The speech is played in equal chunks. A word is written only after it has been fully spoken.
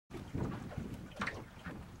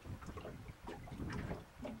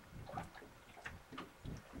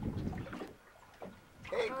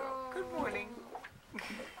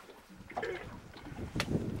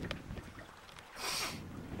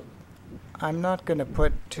I'm not going to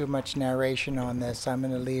put too much narration on this. I'm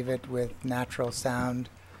going to leave it with natural sound.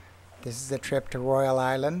 This is a trip to Royal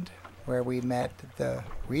Island where we met the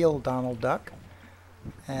real Donald Duck,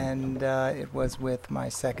 and it was with my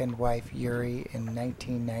second wife Yuri in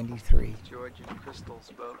 1993. George and Crystal's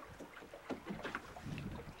boat.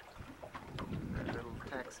 Our little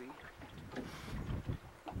taxi.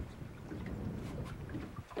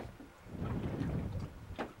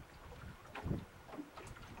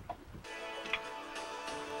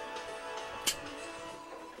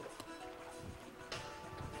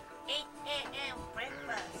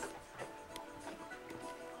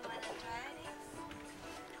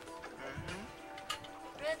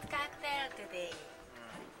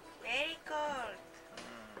 Very cold.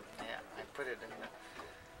 Yeah, I put it in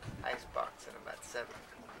the ice box in about 7.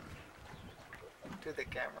 To the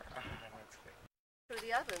camera. That's good. Through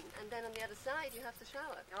the oven, and then on the other side you have the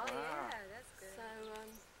shower. Oh yeah, that's good. So,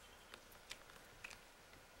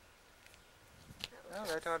 Oh,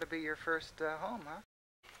 that ought to be your first home, huh?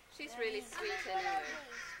 she's really sweet anyway.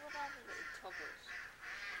 Little toggles.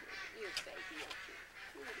 You baby,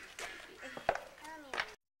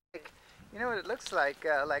 You know what it looks like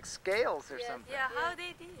scales or something. Yeah, how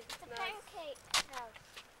they did. It's a pancake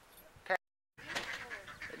house.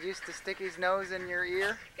 It used to stick his nose in your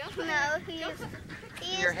ear? No, he is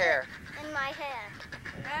In your hair. in my hair.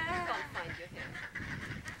 Can't find your hair.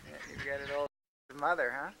 Yeah, you got it all.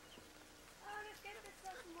 Mother, huh?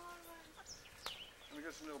 We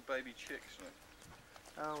got some little baby chicks.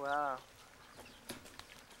 Oh, wow.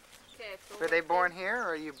 Careful. Were they born here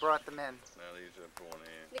or you brought them in? No, these are born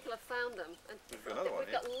here. Nicola found them, and We've got another one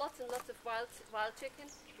we've got lots and lots of wild chicken,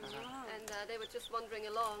 and they were just wandering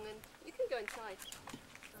along, and you can go inside.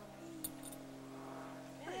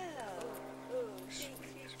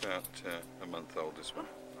 It's about a month old, this one.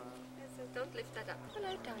 So don't lift that up.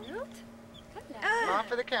 Hello, Donald. Hello. Come on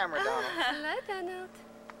for the camera, Donald. Hello, Donald.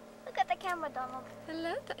 Look at the camera, Donald.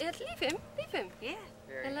 Hello. Yes, leave him. Leave him. Yeah.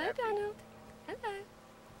 Very Hello, happy. Donald. Hello.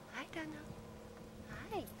 Hi, Donald.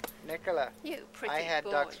 Hi. Nicola, You pretty I had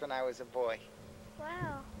boy. ducks when I was a boy.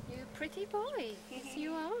 Wow. You pretty boy. Yes,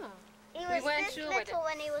 you are. He We was weren't this sure whether- little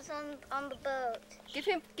when he was on the boat. Give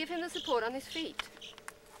him the support on his feet.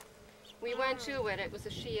 We weren't sure whether it was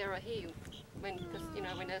a she or a he, because you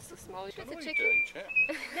know when they're so small. It's What a are you chicken. doing, chap?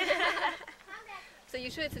 So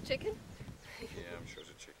you sure it's a chicken? Yeah, I'm sure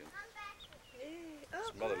it's a chicken. Oh,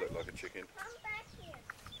 His mother looked like a chicken. come back here.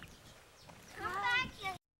 Come back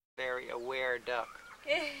here. Very aware duck.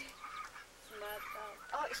 Smart dog.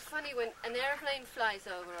 Oh, it's funny when an airplane flies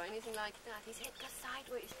over or anything like that. His head goes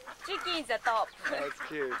sideways. Chicken is the top. That's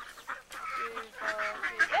cute.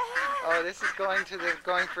 Oh, this is going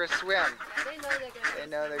for a swim. They know they're going. They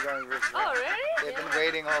know they're going for a swim. Oh, really? They've been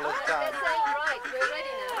waiting all this They're time. saying, right, we're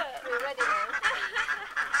ready now. We're ready now.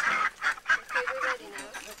 Okay, we're ready now.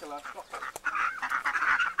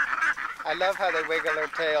 I love how they wiggle their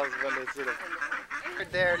tails when they sort of.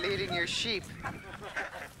 They're leading your sheep.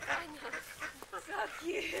 So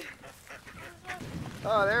cute.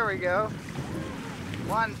 Oh, there we go.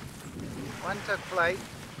 One took flight.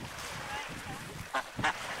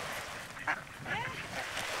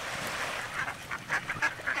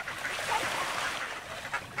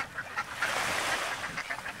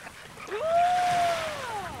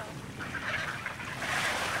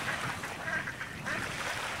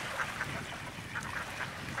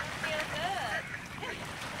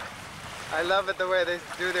 I love it the way they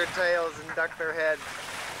do their tails and duck their heads.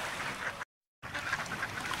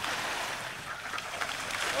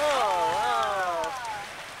 Oh, wow.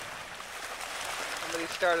 Somebody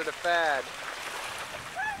started a fad.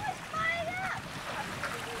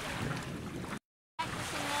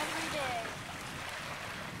 Practicing every day.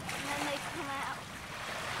 And then they come out.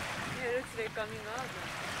 Yeah, it looks like coming out.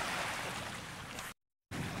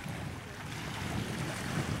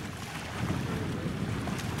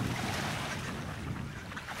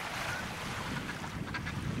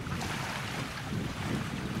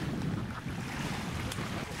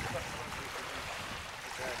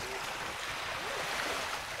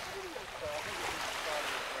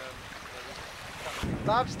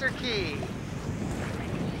 Lobster Key.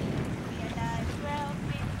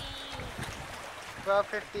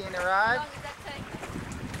 12:15 How arrived. long did that take?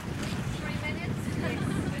 3 minutes?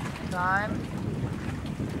 Time.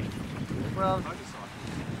 12.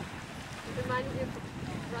 Reminded you of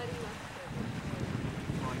riding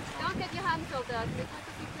Don't get your hands all dirty because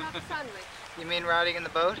you can have a sandwich. You mean riding in the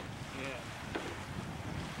boat? Yeah.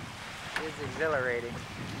 It's exhilarating.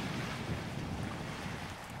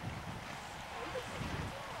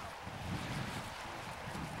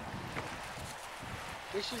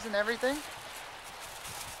 Fishes and everything?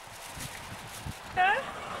 Sir?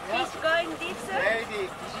 Yeah. Fish going deep, sir? Very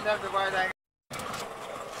deep. You should have the wide angle.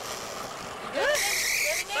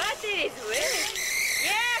 Battery is winning.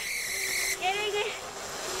 Yeah! Getting it.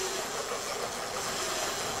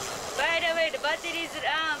 By the way, the battery is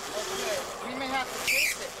Okay. We may have to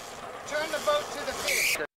chase it. Turn the boat to the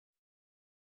fish.